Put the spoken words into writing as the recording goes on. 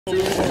Nah, I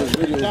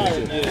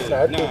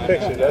took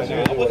pictures. That's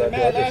usually what I do.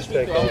 I just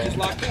take. I was just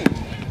locked in.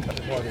 I'm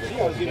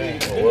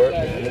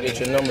gonna get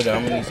your number down.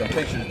 I'm gonna need some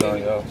pictures done,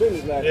 y'all.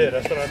 Yeah,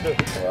 that's what I do.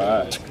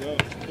 Alright.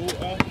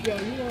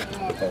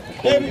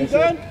 David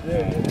Dunn?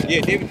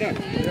 Yeah, David Dunn.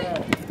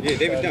 Yeah,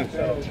 David Dunn.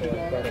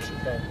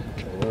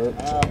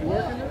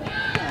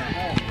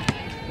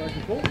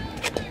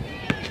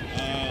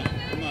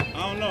 I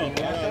don't know.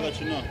 I'll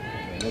let you know.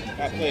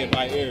 I play it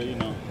by ear, you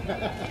know.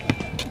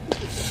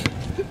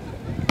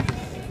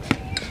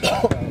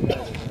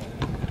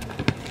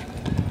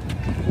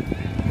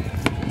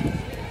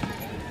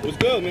 What's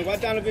good, man? Why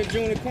Donovan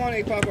June and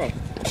Kanye pop up?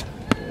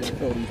 What's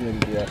the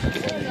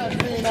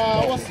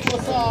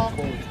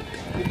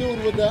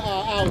dude with the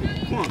Audi?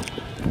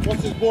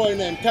 What's his boy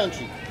named?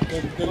 Country.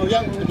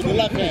 The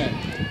left hand.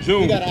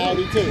 June. He got an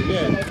Audi too,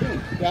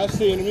 yeah. I've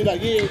seen him. He's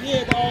like,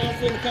 yeah, dog, I'm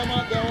finna come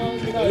out there.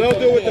 You know, Little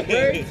dude with the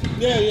braids?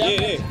 Yeah,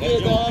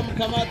 dog, I'm gonna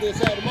come out there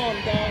Saturday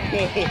morning, dog.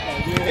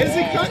 Is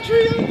he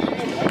country?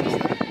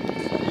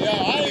 Yeah,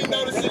 I didn't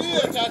notice it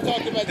either until I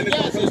talked about the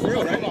gas system.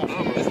 Real, right?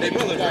 That's their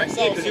brother, right?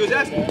 Yeah, because he was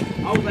asking.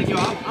 I was like, yo, I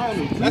don't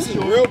know. That's his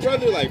real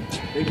brother? Like,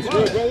 his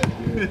real brother?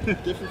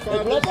 Different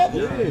fathers? Blood brother?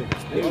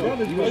 Yeah.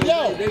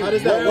 Yo, how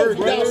does that work?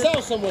 Down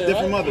south somewhere,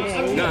 Different right?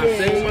 mothers. Nah,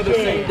 same mother,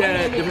 same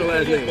dad, different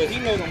last name. But he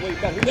knows them way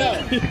back.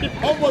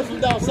 Yeah. I'm working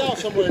from down south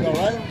somewhere though,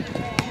 right?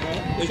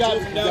 They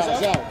shot from down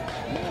south?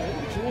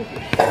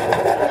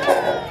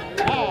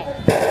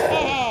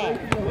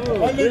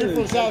 I live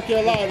from South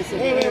Carolina. So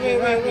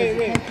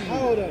Wait.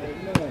 Hold on.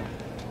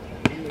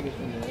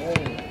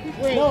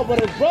 No, but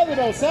his brother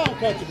don't sound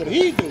country, but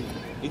he do.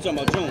 He talking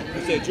about June.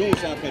 He said June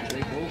sound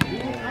country. I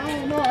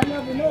don't know. I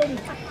never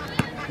noticed.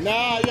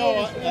 Nah,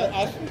 yo,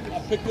 I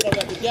picked it up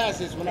at the gas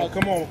station when he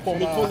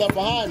pulled up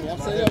behind me. I'm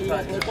saying, yo, you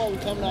don't play ball, we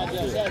coming out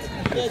there.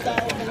 Yeah,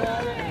 dog, you know,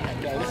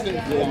 yo, this thing,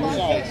 I'm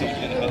sorry.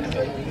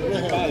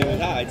 Probably was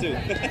high too.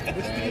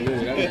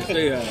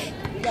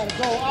 You gotta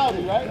go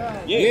Audi, right?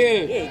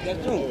 Yeah, that's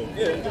June.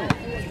 Yeah, June.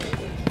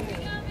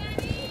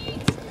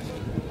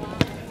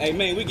 Hey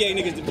man, we gave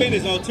niggas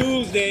dependents on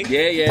Tuesday.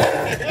 Yeah.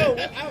 Yo,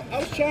 I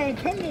was trying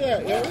to come to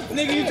that, yo.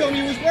 Nigga, you told me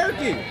you was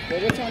working.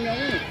 Well, what time y'all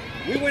went?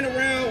 We went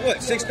around, what,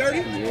 6:30?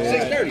 Yeah.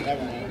 6:30.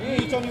 Yeah,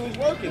 you told me you was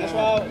working. That's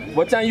why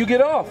What time you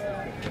get off?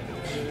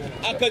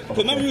 cause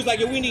remember we was like,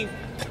 yo, we need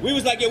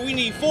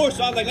 4,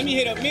 so I was like, let me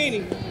hit up Manny.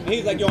 And he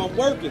was like, yo, I'm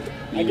working.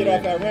 I get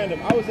off at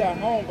random. I was at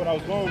home, but I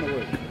was going to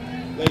work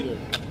later.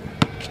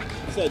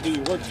 I said, do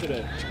you work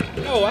today?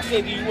 No, I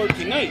said, do you work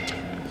tonight?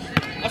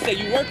 I said,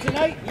 you work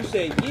tonight? You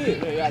said, yeah.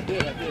 Yeah, I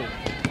did.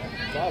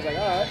 So I was like,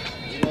 all right,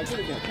 we're going to do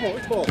it again. Come on,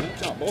 let's ball, man.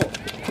 Let's not ball.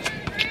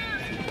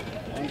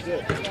 That's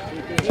it.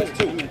 That's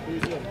 2.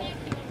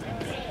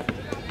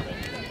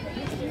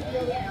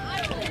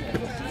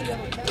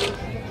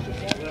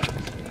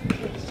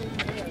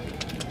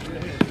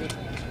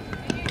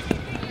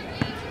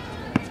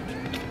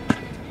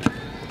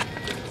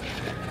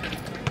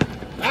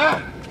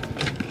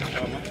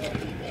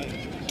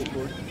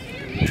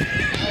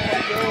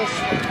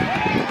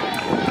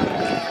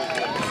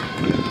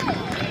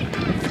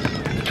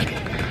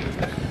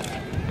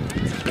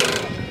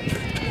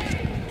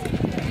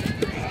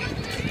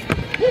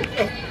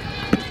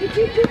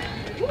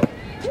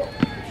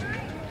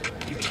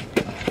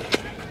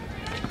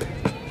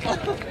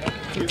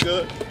 You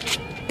good?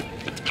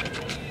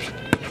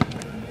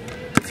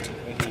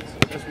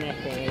 That's my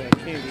fault. I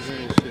can't be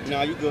doing shit.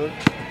 Nah, you good.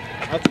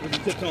 I took the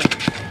tips on. I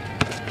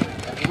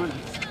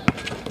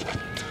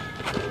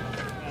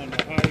don't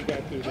know how you got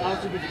through that. I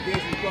took the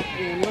gas and truck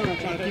in line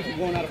trying to keep it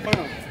going out of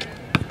bounds.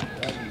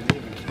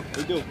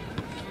 We do.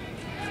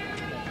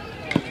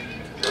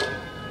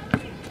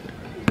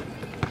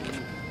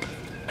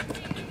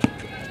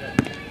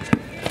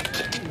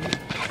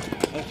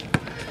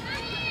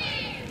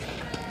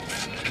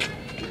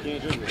 You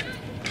can't drink it.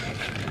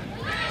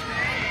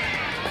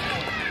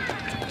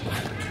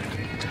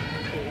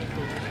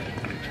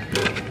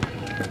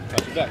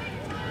 Watch your back.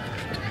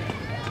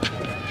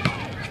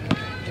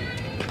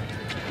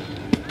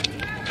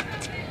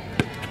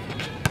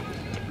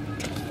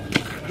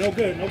 No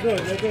good.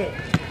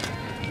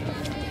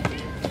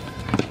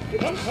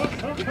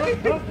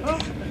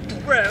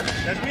 Bruh,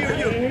 that's me or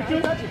you?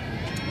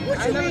 I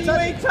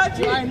ain't touched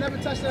it. I ain't never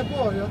touched that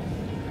ball, yo. I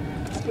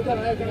put that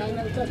on everything. I ain't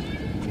never touched it.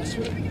 I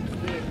swear.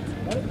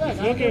 What is that?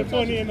 Looking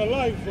funny in the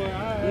life, but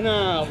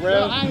Nah, Yo,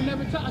 bro. I ain't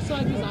never touched. I saw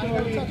like this. I ain't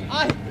never touched it.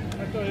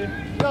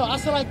 I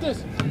saw like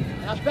this.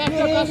 I backed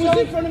Your up. I hand saw was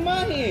in it. front of my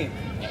hand.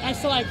 I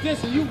saw like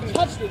this, and you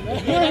touched it,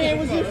 man. Your hand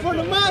was in front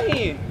of my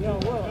hand. Yo,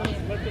 well,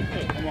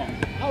 Come on.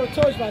 I would have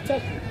told you if I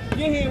touched it.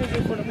 Your hand was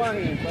in front of my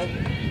hand, bro.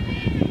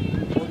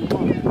 What do you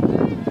want?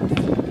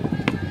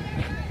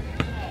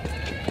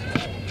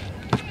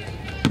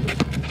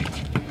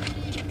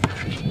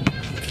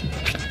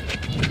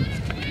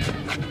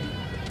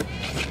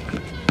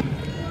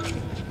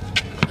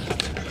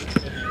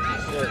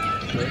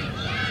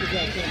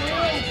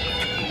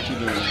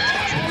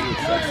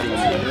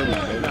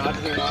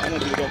 Nah, I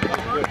want you to go.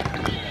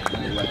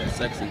 Like a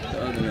sexy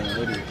thug in a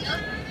video.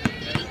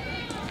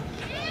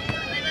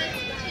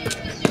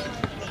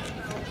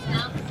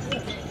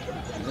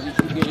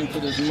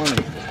 this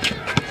money.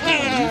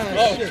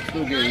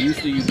 Still getting used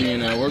to you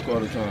being at work all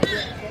the time.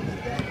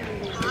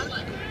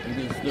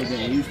 I'm still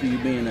getting used to you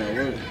being at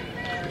work.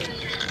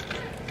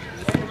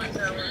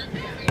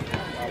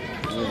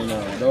 Living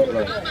that adult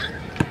life.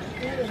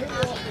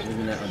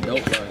 Living that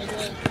adult life.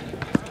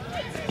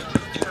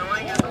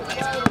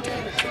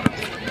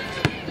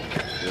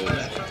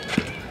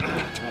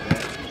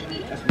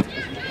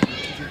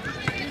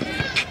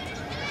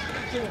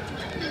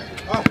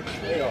 Ah,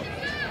 there you go.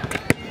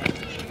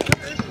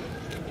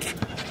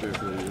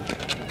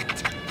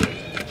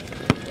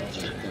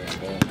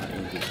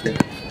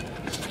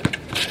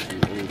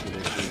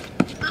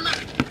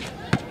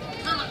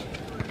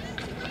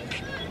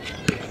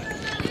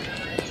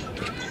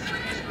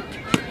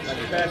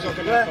 Pass off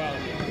the glass. I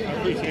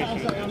appreciate you. I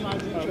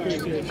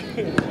appreciate you.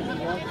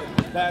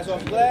 Pass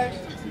off the glass.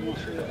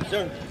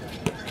 Sure.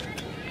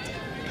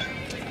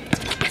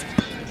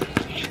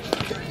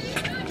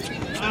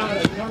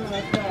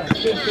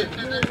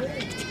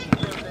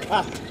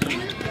 Ah,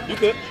 you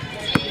good.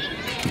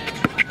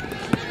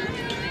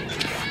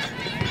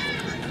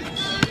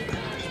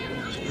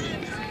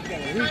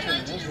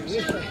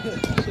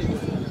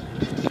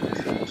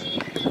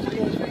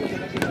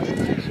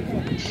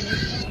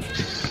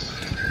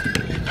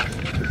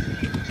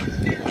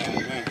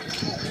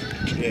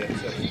 Yeah,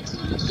 so.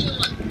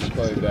 I'll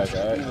call you back,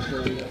 alright? I'll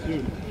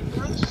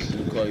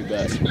call you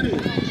back.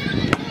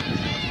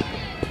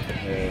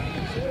 Yeah.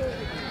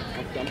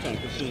 I'm trying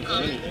to consume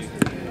some energy.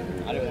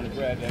 I didn't want to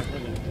grab that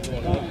ring and throw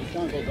it out. I'm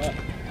trying to go back.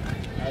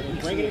 Are you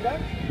bringing it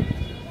back?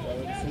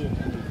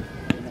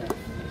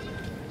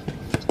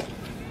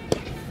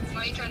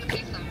 Why are you trying to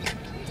FaceTime me?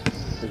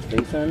 It's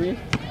FaceTime me?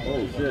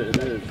 Oh shit, it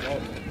is.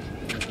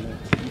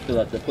 You still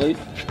at the place?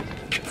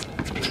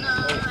 No,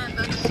 I'm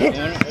about to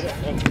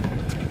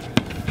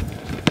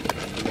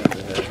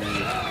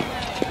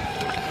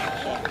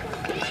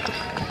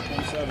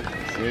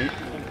See?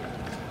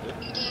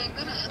 Yeah,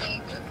 good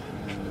headache.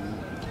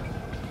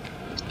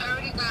 I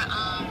already got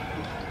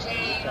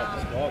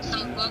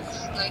some books,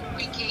 like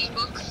pre-K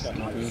books. So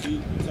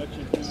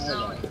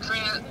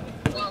print,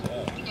 well,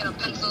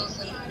 pencils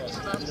and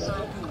stuff.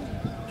 So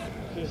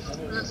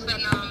we'll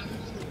spend I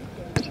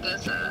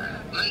guess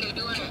Monday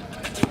doing it.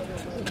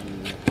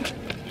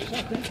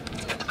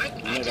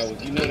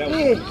 You know that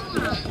was.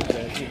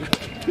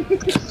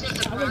 It's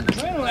just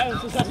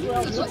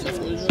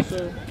a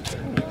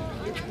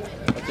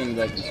I think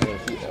like you said,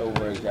 she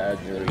over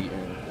exaggerating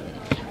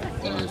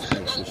all this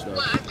extra stuff.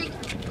 Well, I think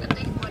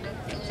what it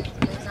is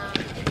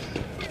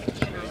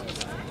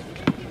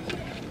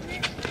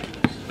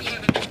we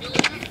haven't been doing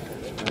it.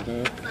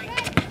 Like,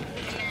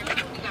 and then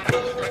we gotta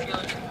start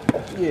doing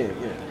it. Yeah.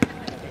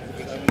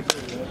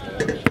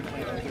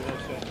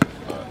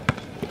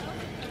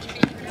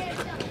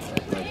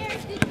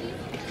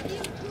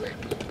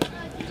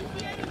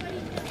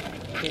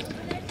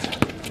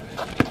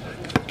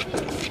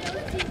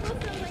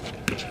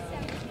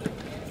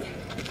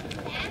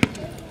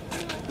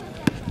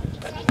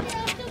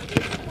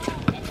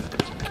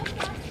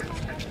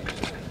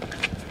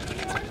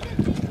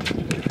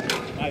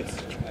 Nice.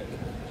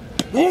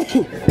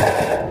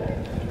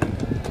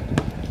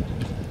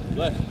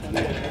 Bless.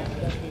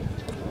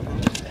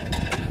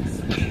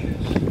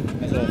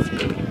 That's all.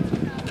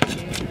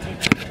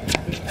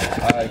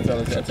 Alright,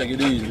 fellas, I'll take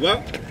it easy.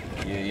 Well,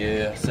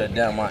 Yeah. I set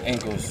down my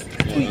ankles.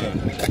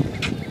 Tweaking.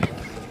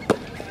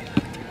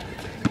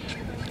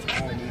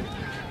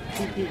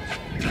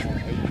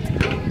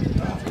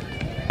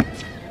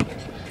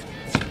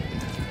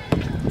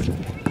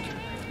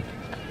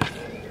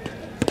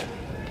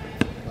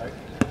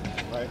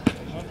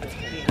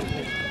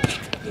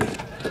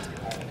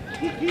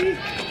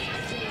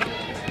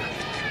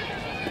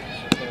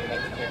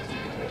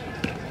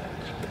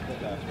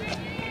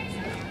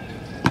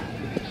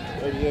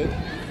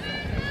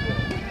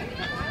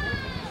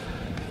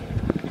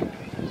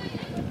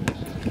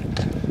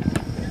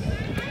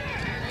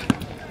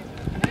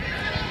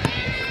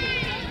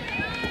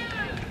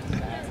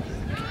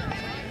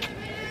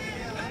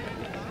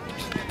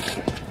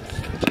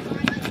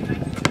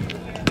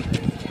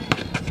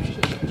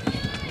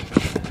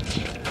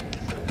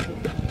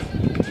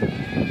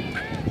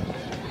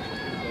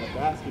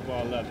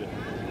 basketball level.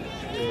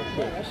 Real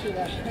quick.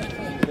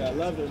 I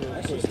love it real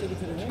quick. Stick it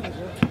to the hands,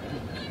 bro.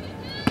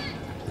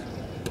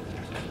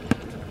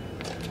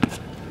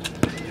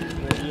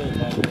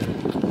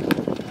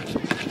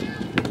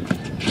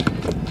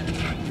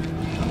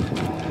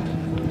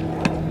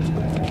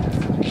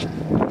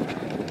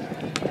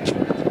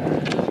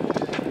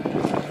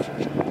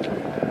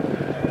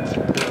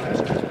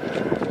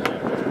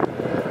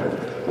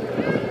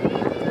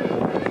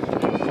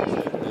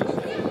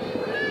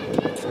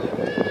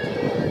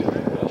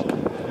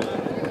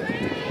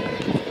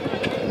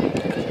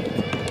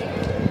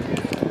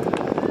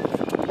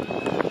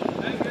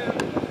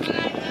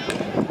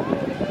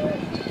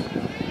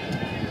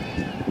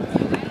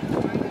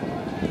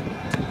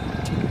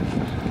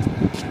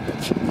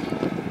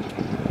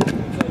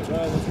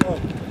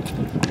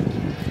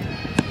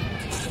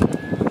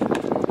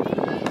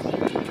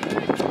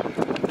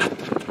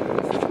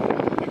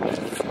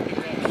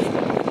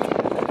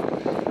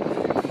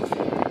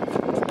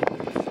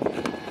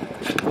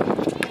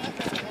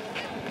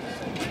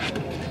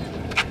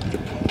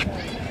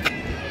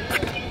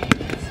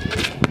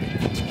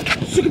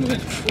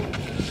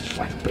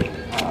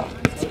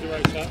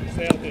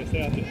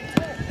 Stay out there.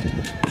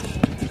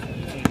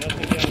 Ain't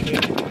nothing down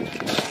there.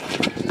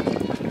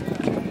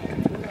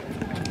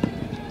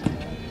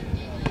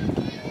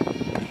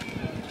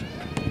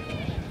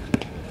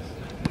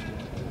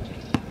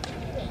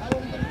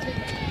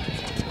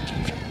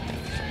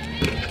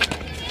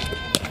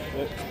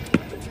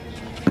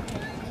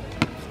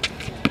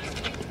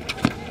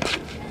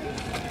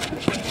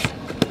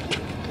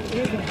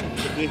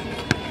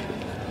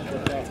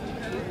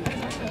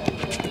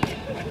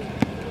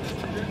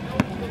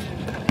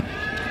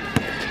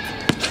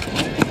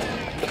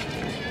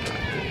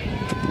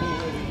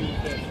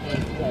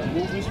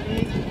 Moving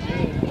speed? The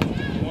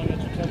one that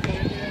you kept on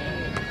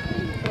there?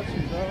 Touch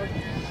him, dog.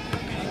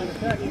 Matter of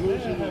fact, you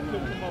should have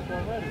picked him up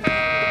already.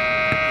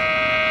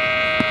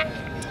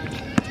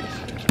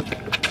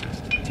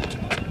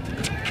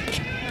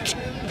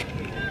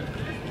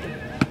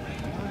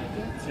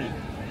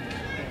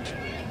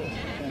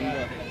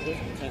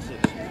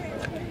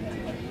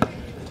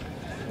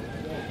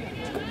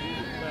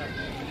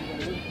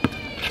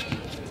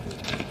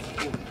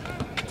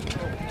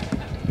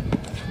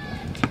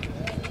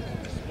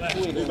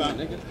 Rebound,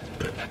 nigga.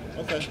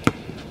 Okay.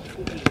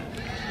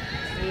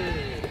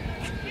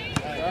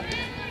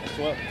 That's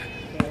what.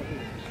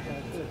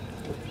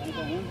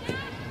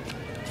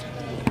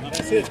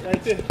 That's it,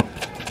 right there.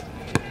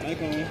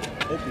 Bank on him.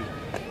 Open.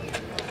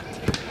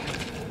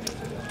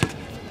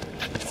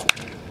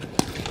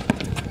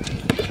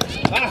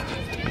 Ah!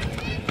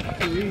 I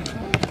can read.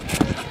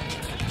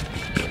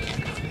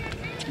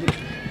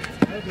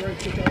 That's right,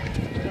 pick up.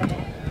 Come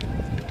on.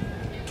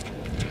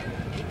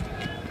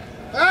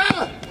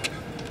 Ah!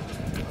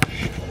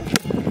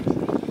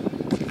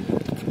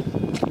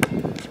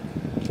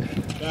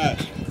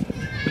 Fast.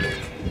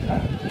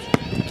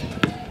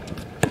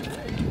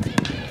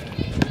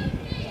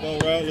 Go,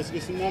 Ralph. Let's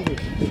get some numbers.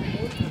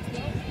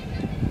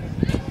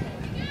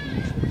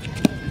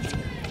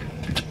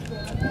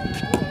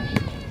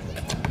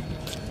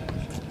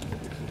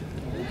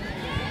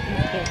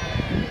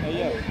 Hey,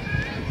 yo.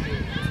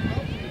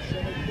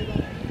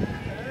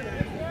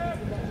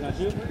 Not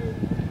you?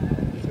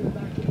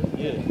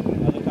 Yeah.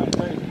 That look kind of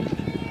crazy.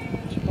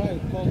 She probably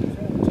called the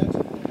phone, text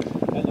her.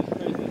 That looks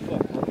crazy as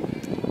fuck.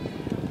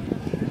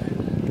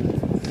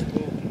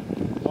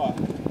 Why?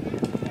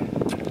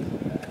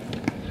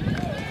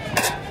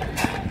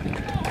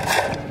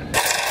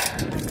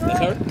 That's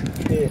her?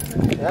 Yeah,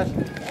 that's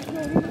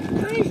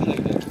Crazy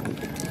like that.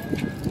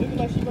 Look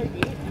like she right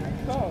there.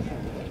 Car or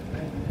something.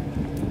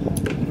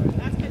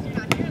 That's because you're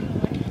not here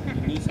anymore.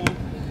 Need some?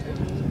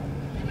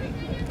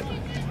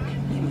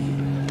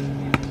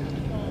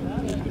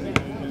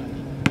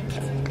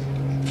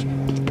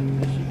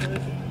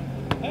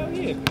 Hell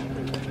yeah.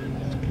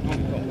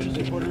 What you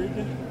say, Puerto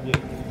Rican? Yeah.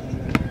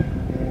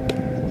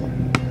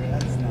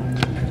 That's not.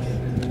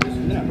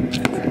 No.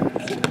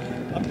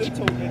 I've been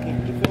told that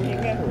before he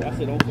met her. I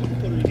said, don't fuck with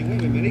Puerto Rican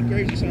women, man. They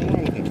crazy. Something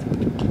wrong with them.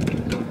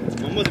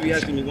 My mother be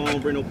asking me why I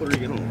don't bring no Puerto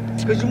Rican home.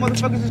 Because you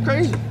motherfuckers is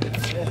crazy.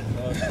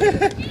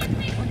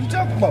 What you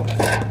talking about?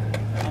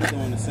 I'm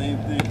doing the same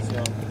thing,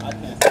 so I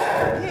can't say.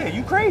 Yeah,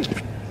 you crazy.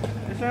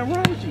 There's something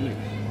wrong with you, nigga.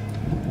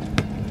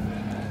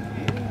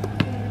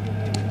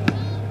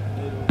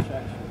 Fatal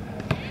attraction.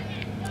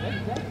 That's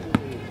exactly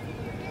what it is.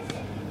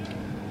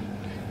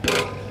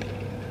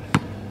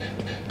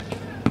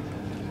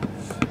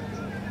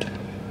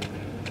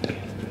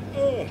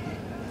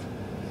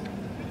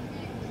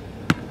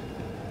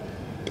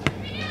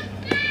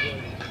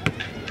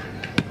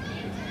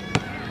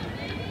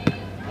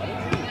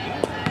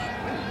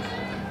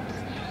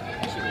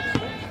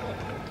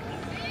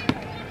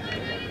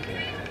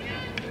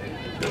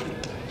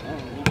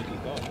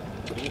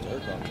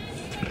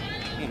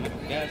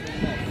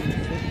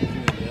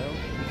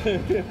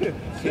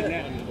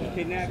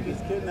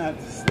 Kidnapped.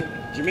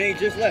 Jermaine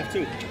just left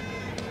too.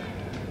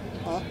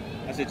 Huh?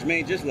 I said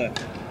Jermaine just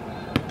left.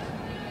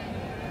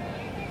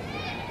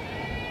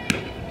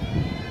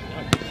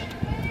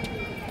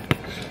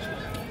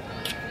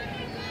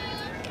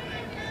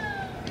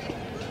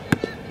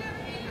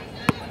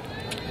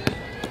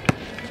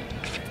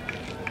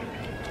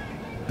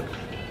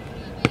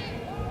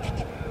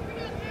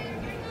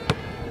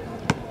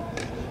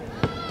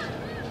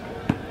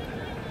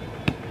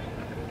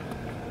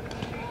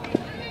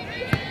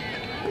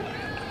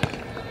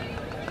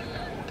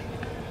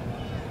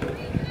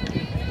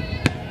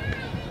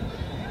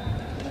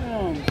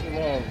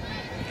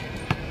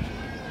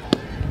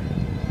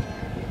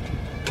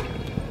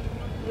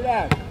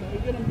 Relax. Can we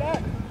get him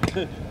back?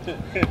 See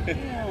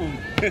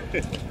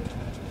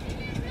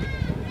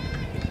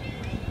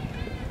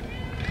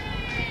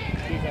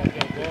if I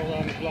can go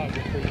around the block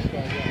before you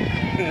start yelling.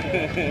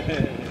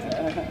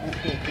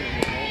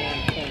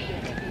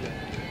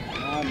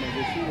 Nah,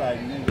 nigga, she like,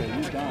 nigga,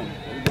 you done.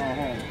 We going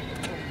home.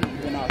 You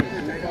been out here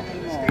too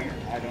fucking long.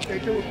 I don't They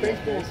do a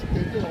baseball.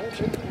 They do a whole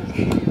baseball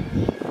season.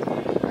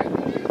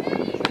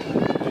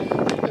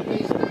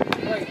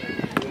 Right.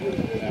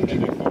 I've been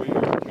there 4 years.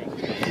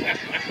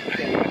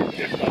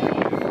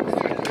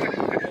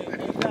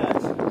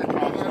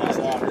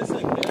 This a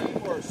game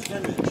or a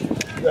scrimmage?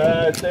 Nah,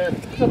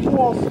 It's a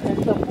fall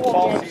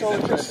game, so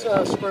it's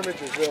just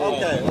scrimmages, really.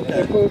 Okay.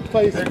 They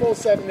play full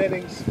 7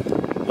 innings.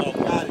 Oh,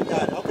 got it.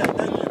 Okay,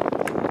 thank you.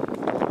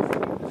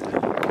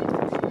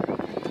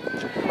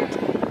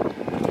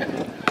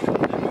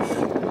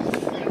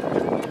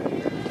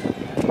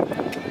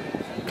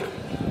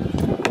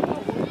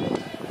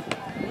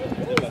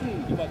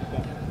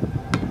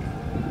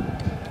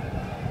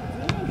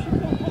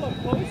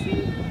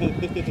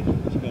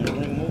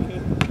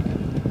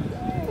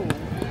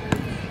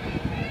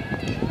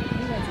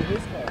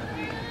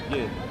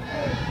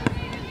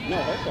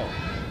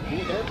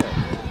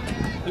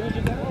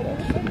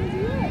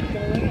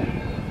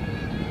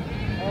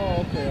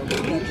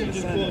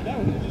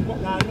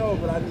 Nah, I know,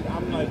 but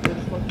I'm like, what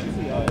the fuck you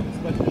see? I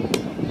expect you to do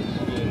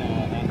something.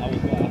 I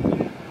was wild.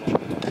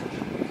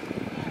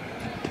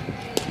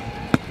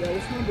 Yeah,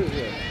 what's number is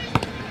it?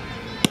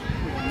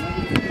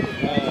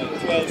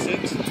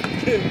 12-6.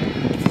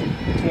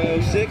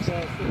 12-6.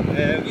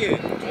 Yeah,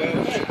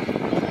 12-6.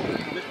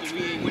 Mr. We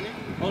ain't winning.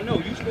 Oh no,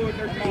 you scored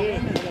 13. Yeah,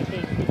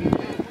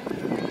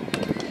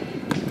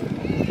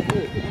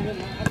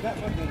 I got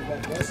my game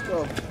back. Let's go.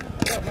 I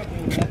got my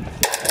game back.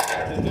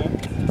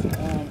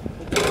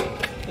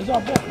 It's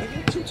our ball, nigga.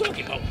 What you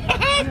talking about?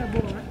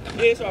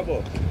 Yeah, it's our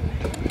ball.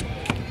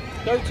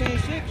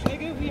 13-6,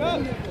 nigga. We up. I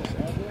don't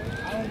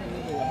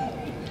remember what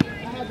happened.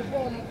 I had the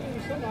ball in my thing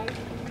with somebody.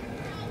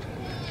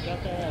 Got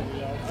that out,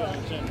 y'all.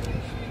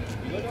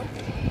 You good though?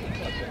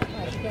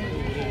 No, she coming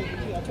with it.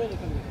 I told her to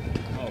come with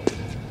it. Oh.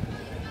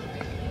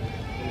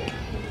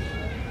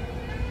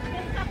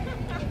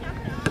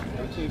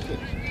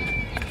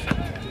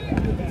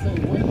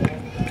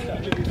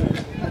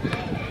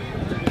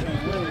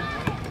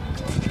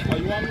 Oh,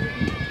 you want me to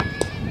be?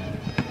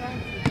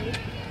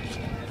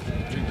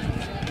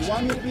 You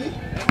want me to be? I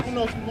don't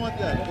know if you want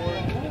that, boy. I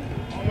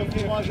don't know if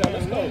you want that.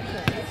 Let's go.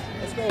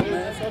 Let's go,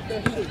 man. Fuck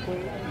that shit, boy.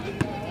 I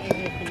ain't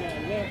here for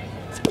nothing left.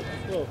 Let's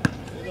go.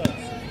 What's up?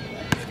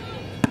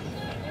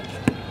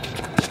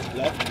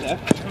 Left.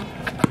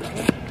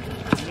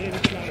 Man,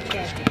 it's not a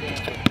factor, man.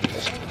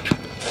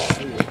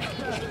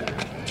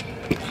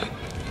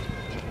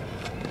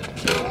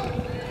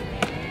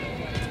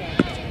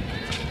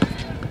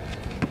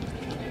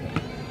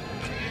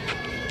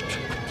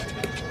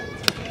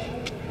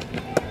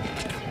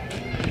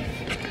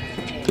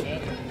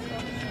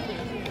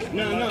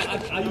 No,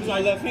 I use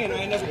my left hand. I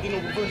ain't never did no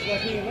reverse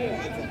left hand layup.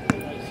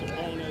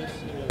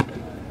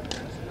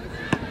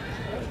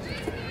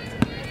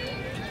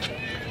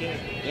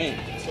 Damn,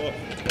 so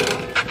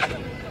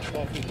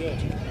Off you go.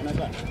 I'm not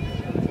back. So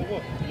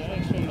what? Yeah,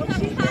 ain't showing no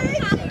shit.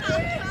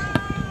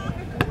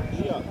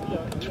 Yeah.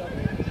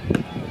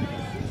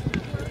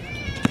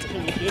 Can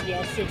we give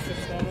y'all 6 to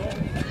start off?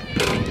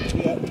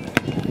 Yeah.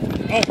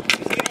 Oh,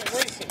 is it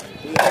racing?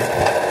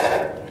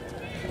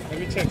 Let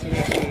me check to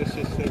make sure this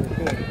shit's still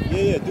recording.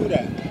 Yeah, do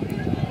that.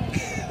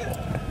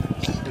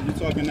 If you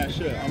talking that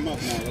shit, I'm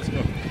up now. Let's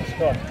go. Let's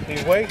go. Can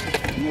you wait?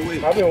 I'm gonna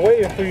wait. I've been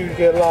waiting for you to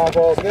get live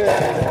all day.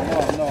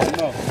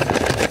 No.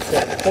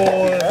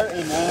 Forward.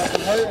 Hurting, man.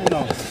 I'm hurting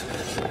though.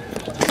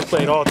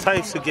 Played all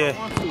types again.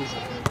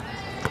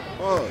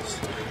 Pause.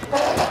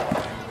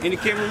 Any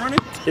camera running?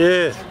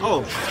 Yeah.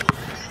 Oh,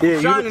 Yeah,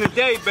 shining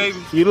today, baby.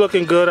 you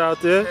looking good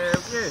out there.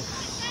 Yeah.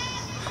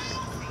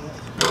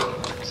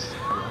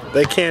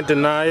 They can't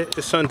deny it.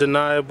 It's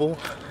undeniable.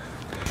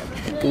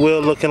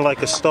 Will looking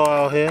like a star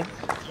out here.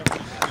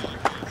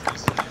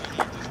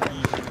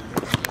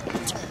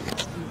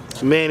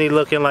 Manny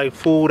looking like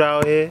food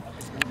out here.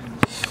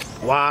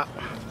 Wow.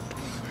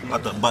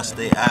 About to bust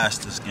their ass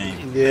this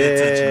game.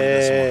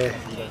 Yeah.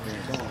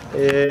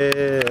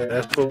 Yeah,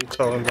 that's what we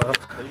talking about.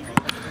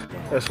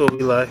 That's what we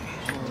like.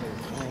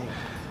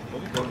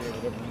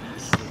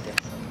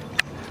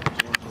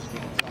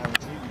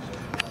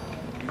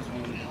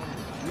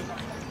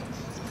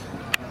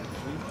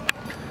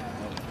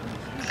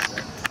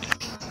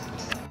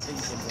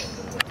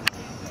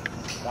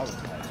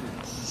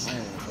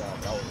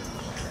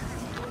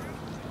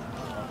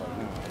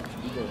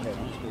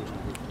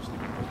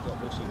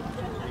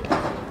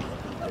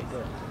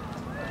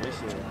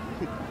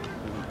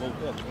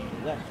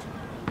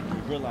 We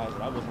realized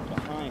that I wasn't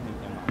behind him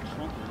and my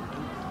trunk was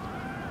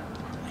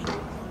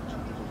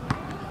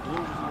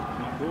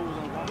my door was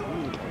unlocked.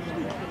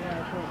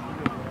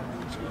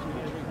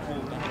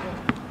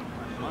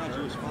 Mind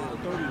you, it's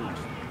 5:30.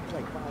 It's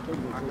like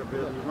 5:30. I could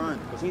barely run.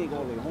 Because he ain't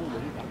going to lay home,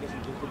 but I guess he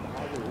just hit the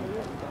highway.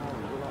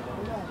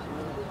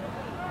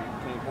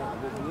 Came back and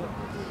woke me up.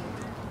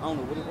 I don't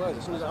know what it was.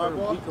 As soon as I heard him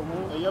beat him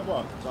home. Hey, your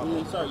ball. Sorry,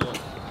 yeah.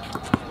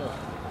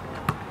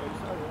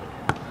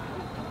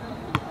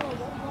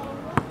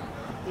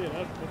 Yeah,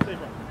 that's safe.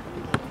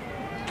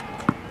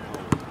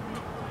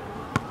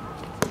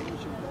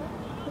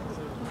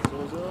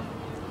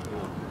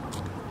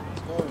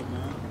 Sorry,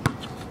 man.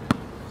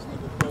 This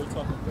nigga Curry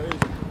talking crazy.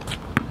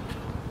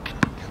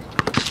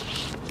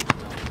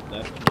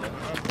 Left.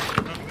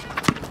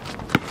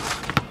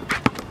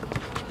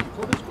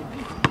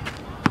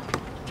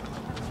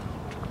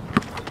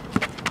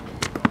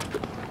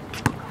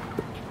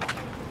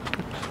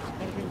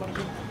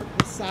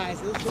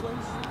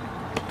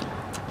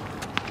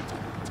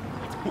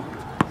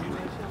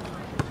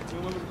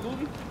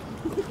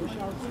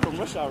 from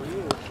Rush Hour,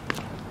 yeah.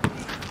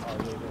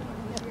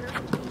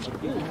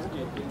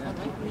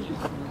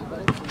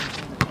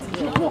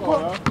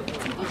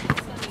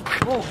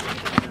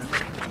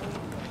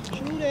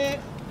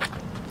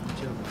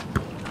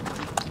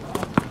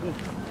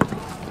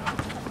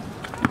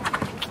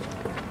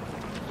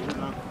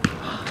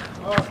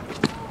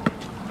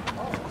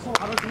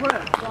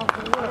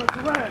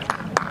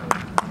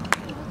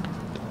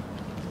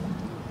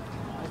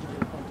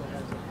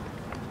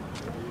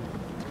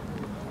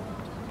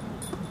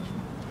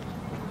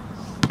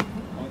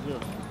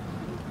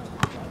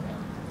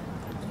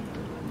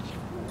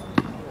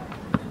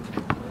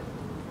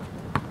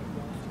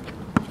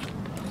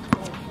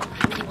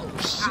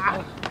 Shoot it.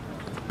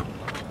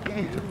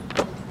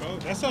 Oh,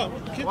 that's up.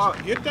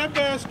 Get that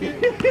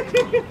basket.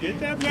 Get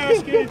that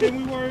basket, then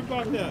we worry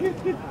about that.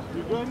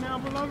 You good now,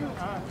 beloved? All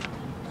right.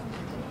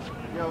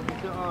 Yo,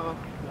 get the,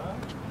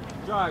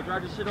 dry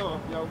this shit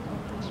off, yo.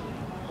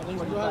 How do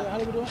we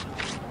do it?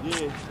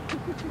 Yeah.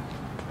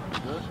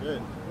 Good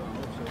shit.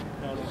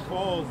 Now the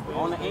falls,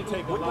 On the they ankle,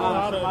 take a with the lot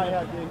out arm, of somebody it.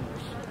 had to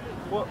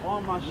put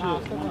on my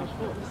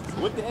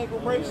shit. With the ankle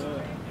brace?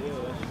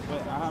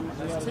 But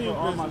That's team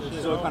on my business,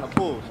 shit, so it yo. kind of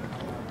pulls.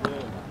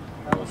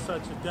 That was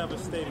such a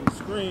devastating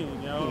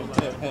screen, yo.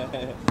 Like, they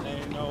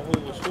didn't know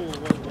who was who,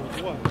 what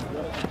was what.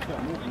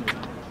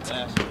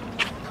 That's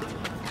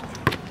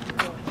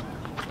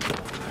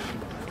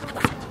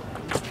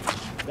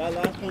That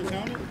last one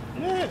counted?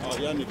 Yeah. Oh,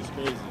 y'all niggas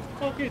crazy.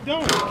 Fuck it,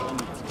 don't. Y'all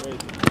niggas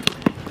crazy.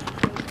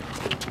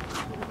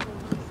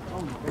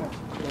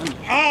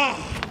 Ah!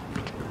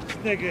 This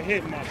nigga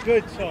hit my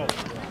good toe.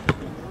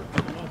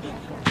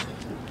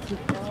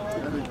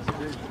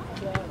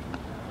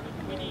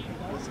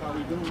 That's how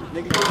we do.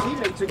 Nigga, your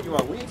teammate took you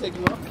out. We ain't take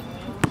you out.